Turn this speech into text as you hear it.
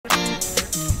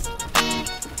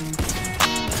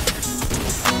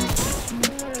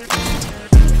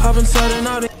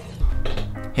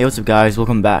Hey, what's up guys,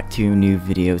 welcome back to a new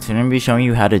video. Today I'm going to be showing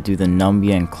you how to do the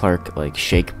Numby and Clerke like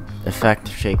shake effect,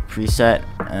 shake preset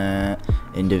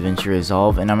in Davinci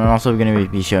Resolve, and I'm also going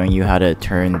to be showing you how to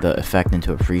turn the effect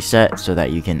into a preset so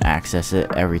that you can access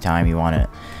it every time you want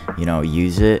to,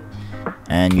 use it,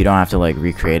 and you don't have to like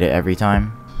recreate it every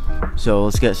time. So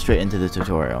let's get straight into the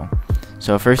tutorial.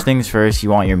 So first things first,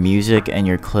 you want your music and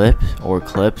your clip or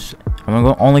clips. I'm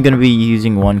only going to be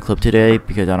using one clip today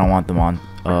because I don't want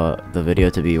the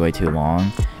video to be way too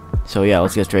long. So yeah,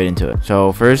 let's get straight into it.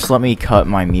 So first, let me cut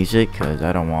my music because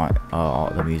I don't want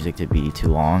the music to be too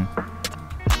long.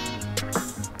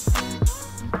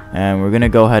 And we're going to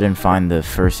go ahead and find the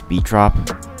first beat drop,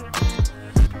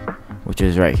 which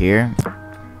is right here,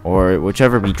 or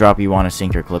whichever beat drop you want to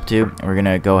sync your clip to. We're going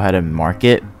to go ahead and mark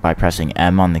it by pressing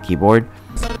M on the keyboard.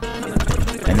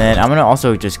 And then I'm going to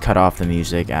also just cut off the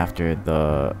music after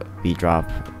the beat drop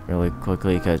really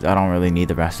quickly because I don't really need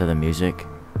the rest of the music.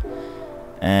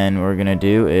 And what we're going to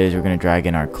do is we're going to drag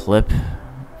in our clip.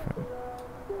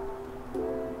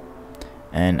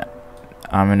 And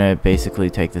I'm going to basically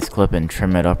take this clip and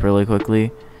trim it up really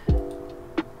quickly.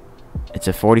 It's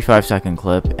a 45-second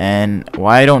clip, and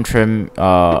why I don't trim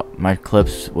my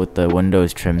clips with the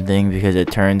Windows trim thing, because it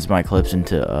turns my clips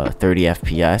into 30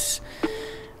 FPS,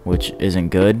 which isn't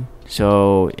good.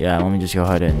 So yeah, let me just go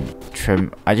ahead and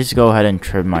trim. I just go ahead and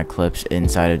trim my clips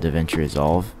inside of Davinci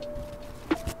Resolve.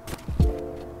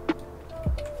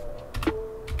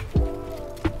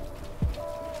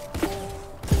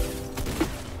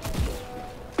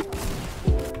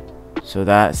 So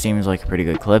that seems like a pretty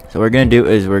good clip. So what we're gonna do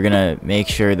is we're gonna make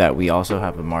sure that we also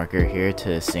have a marker here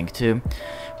to sync to.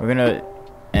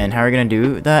 And how we're gonna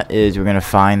do that is we're gonna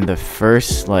find the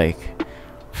first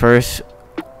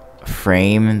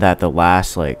frame that the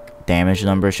last damage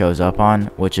number shows up on,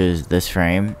 which is this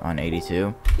frame on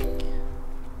 82.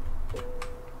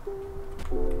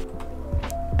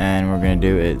 And we're gonna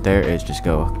do it there is just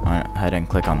go ahead and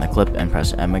click on the clip and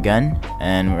press M again,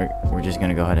 and we're just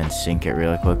gonna go ahead and sync it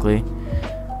really quickly.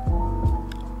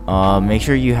 Make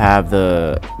sure you have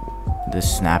the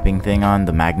snapping thing on,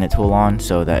 the magnet tool on,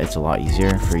 so that it's a lot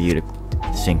easier for you to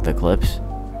sync the clips.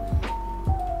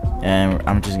 And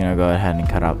I'm just gonna go ahead and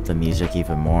cut out the music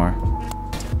even more.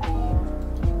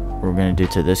 We're gonna do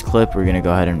to this clip, we're gonna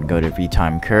go ahead and go to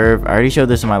VTime curve. I already showed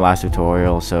this in my last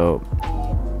tutorial, so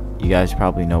you guys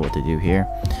probably know what to do here.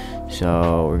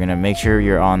 So we're gonna make sure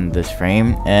you're on this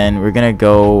frame, and we're gonna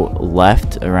go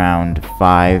left around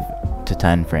 5 to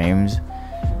 10 frames.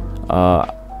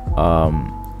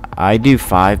 I do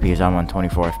 5 because I'm on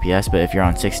 24 FPS, but if you're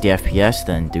on 60 FPS,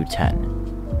 then do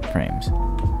 10 frames.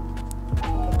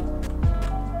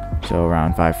 So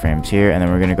around 5 frames here, and then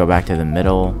we're gonna go back to the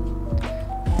middle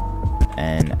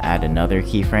and add another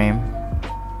keyframe.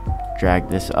 Drag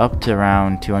this up to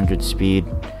around 200 speed.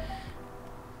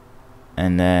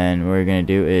 And then what we're going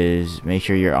to do is make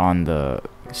sure you're on the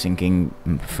syncing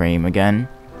frame again,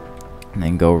 and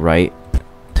then go right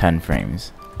 10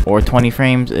 frames or 20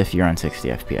 frames if you're on 60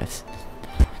 FPS.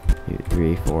 2,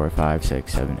 3, 4, 5,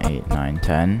 6, 7, 8, 9,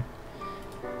 10.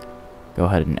 Go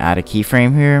ahead and add a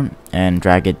keyframe here and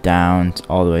drag it down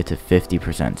all the way to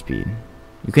 50% speed.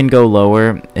 You can go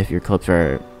lower if your clips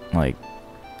are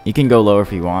you can go lower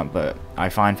if you want, but I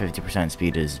find 50%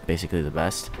 speed is basically the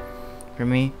best for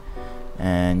me.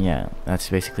 And yeah, that's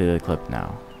basically the clip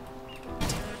now.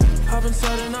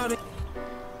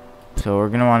 So what we're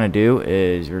gonna want to do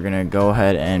is we're gonna go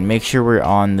ahead and make sure we're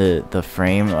on the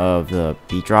frame of the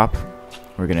beat drop.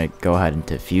 We're gonna go ahead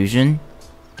into fusion,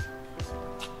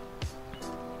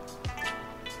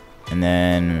 and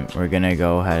then we're gonna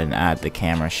go ahead and add the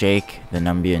camera shake, the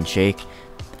Numby and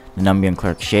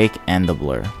Clerke shake, and the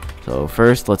blur. So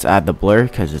first, let's add the blur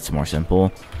because it's more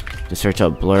simple. To search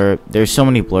up blur, there's so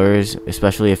many blurs,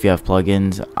 especially if you have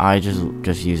plugins. I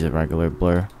just use a regular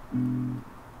blur.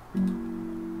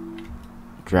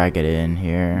 Drag it in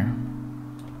here,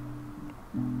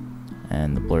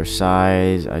 and the blur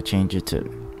size, I change it to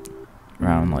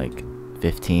around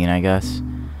 15, I guess.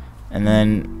 And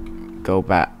then go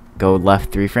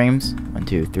left 3 frames, 1,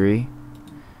 2, 3,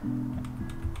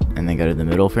 and then go to the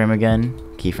middle frame again,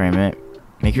 keyframe it.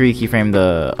 Make sure you keyframe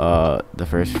the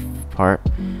first part.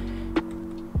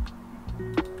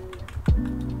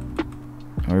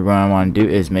 What we're going to want to do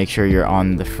is make sure you're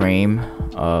on the frame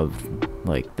of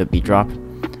the beat drop.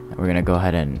 We're going to go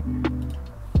ahead and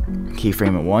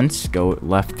keyframe it once, go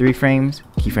left 3 frames,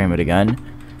 keyframe it again,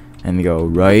 and go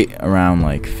right around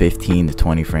 15 to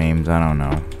 20 frames. I don't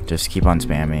know, just keep on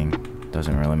spamming,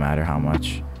 doesn't really matter how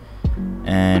much.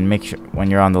 And make sure when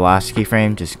you're on the last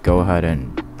keyframe, just go ahead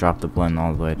and drop the blend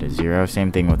all the way to 0.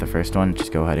 Same thing with the first one.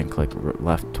 Just go ahead and click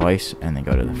left twice and then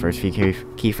go to the first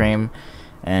keyframe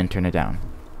and turn it down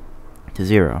to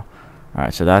 0.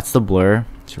 Alright, so that's the blur.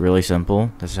 It's really simple.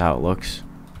 This is how it looks.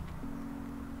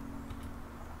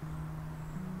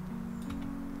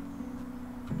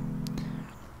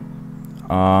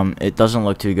 It doesn't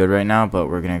look too good right now, but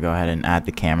we're gonna go ahead and add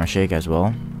the camera shake as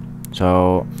well.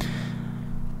 So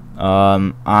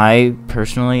I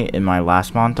personally, in my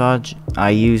last montage,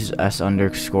 I use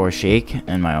s_shake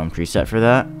and my own preset for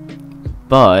that,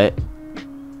 but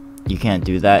you can't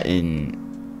do that in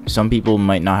some people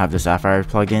might not have the Sapphire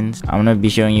plugins. I'm gonna be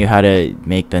showing you how to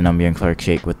make the Numby and Clerke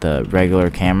shake with the regular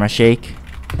camera shake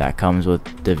that comes with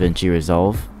Davinci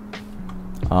Resolve.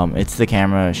 It's the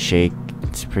camera shake.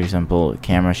 It's pretty simple.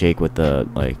 Camera shake with the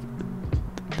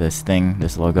this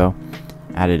logo.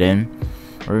 Add it in.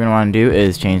 What we're gonna want to do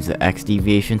is change the X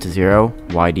deviation to 0,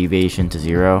 Y deviation to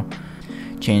 0,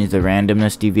 change the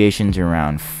randomness deviation to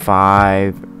around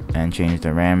 5, and change the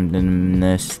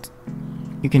randomness.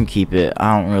 You can keep it.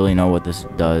 I don't really know what this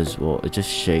does. Well, it just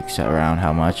shakes around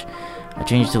how much. I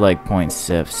changed to like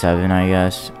 0.7, I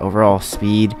guess. Overall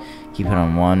speed, keep it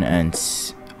on 1, and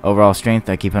overall strength,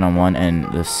 I keep it on 1,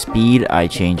 and the speed, I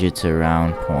change it to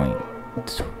around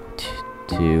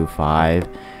 0.25,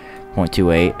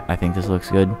 0.28. I think this looks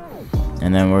good.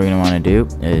 And then what we're gonna want to do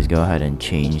is go ahead and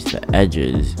change the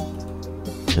edges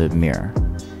to mirror.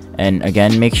 And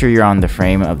again, make sure you're on the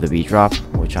frame of the beat drop,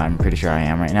 which I'm pretty sure I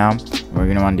am right now. What we're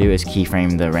gonna want to do is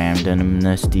keyframe the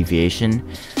randomness deviation.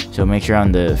 So make sure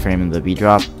on the frame of the beat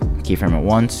drop, keyframe it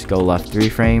once, go left 3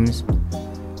 frames,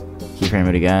 keyframe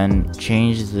it again,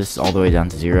 change this all the way down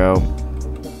to 0,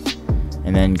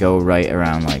 and then go right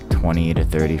around like 20 to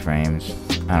 30 frames.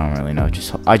 I don't really know.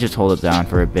 I just hold it down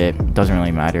for a bit. It doesn't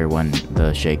really matter when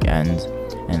the shake ends,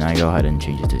 and I go ahead and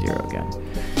change it to 0 again.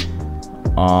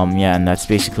 Yeah, and that's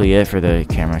basically it for the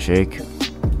camera shake.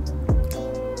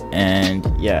 And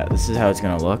yeah, this is how it's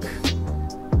gonna look.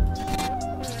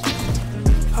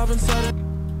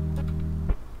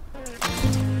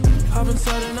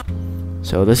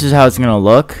 So this is how it's gonna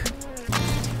look.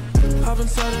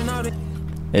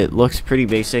 It looks pretty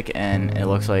basic, and it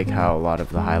looks like how a lot of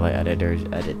the highlight editors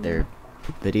edit their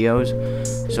videos.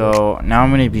 So now I'm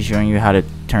going to be showing you how to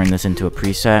turn this into a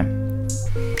preset.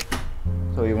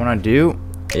 So what you want to do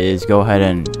is go ahead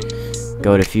and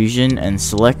go to Fusion and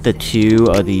select the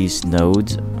 2 of these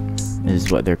nodes, is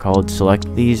what they're called.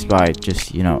 Select these by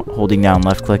just, holding down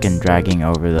left click and dragging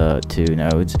over the 2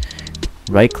 nodes.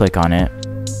 Right click on it,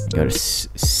 go to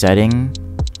setting,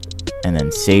 and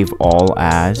then save all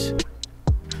as.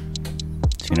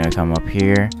 It's gonna come up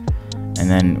here, and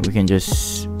then we can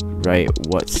just write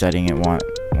what setting it want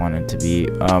it to be.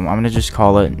 I'm gonna just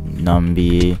call it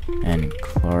Numby and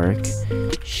Clerke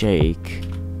shake,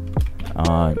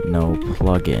 no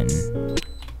plugin,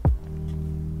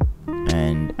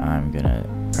 and I'm gonna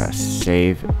press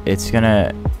save. It's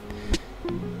gonna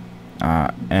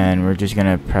and we're just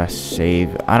gonna press save.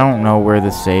 I don't know where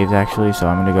this saves actually, so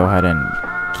I'm gonna go ahead and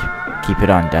keep it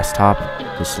on desktop.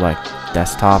 Just select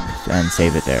desktop and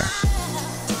save it there,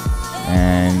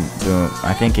 and boom.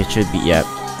 I think it should be, yep,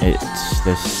 it's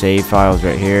the save files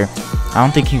right here. I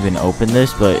don't think you can open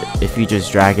this, but if you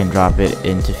just drag and drop it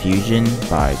into Fusion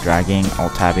by dragging,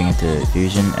 alt tabbing into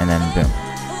Fusion, and then boom,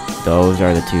 those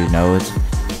are the 2 nodes.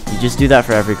 You just do that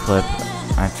for every clip.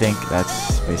 I think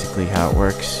that's basically how it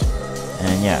works.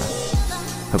 And yeah,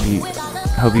 hope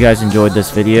you guys enjoyed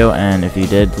this video, and if you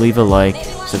did, leave a like,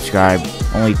 subscribe.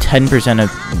 Only 10% of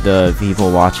the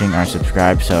people watching are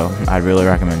subscribed, so I'd really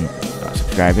recommend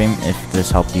subscribing if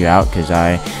this helped you out, because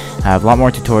I have a lot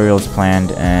more tutorials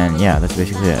planned. And yeah, that's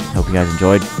basically it. Hope you guys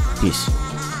enjoyed. Peace.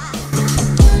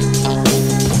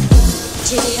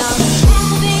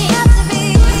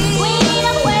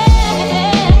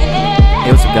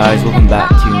 Hey, what's up guys, welcome back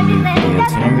to a new video.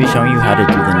 Today I'm going to be showing you how to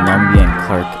do the Numby and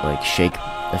Clerke shake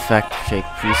effect, shake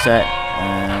preset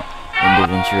in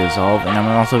Davinci Resolve, and I'm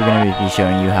also going to be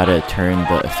showing you how to turn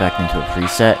the effect into a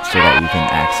preset so that you can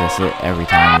access it every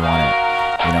time you want to,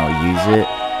 use it,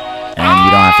 and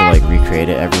you don't have to like recreate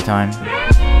it every time.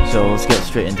 So let's get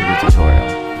straight into the tutorial.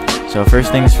 So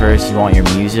first things first, you want your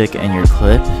music and your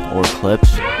clip or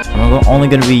clips. I'm only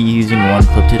going to be using one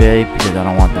clip today because I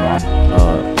don't want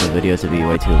the video to be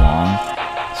way too long.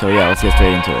 So yeah, let's get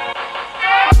straight into it.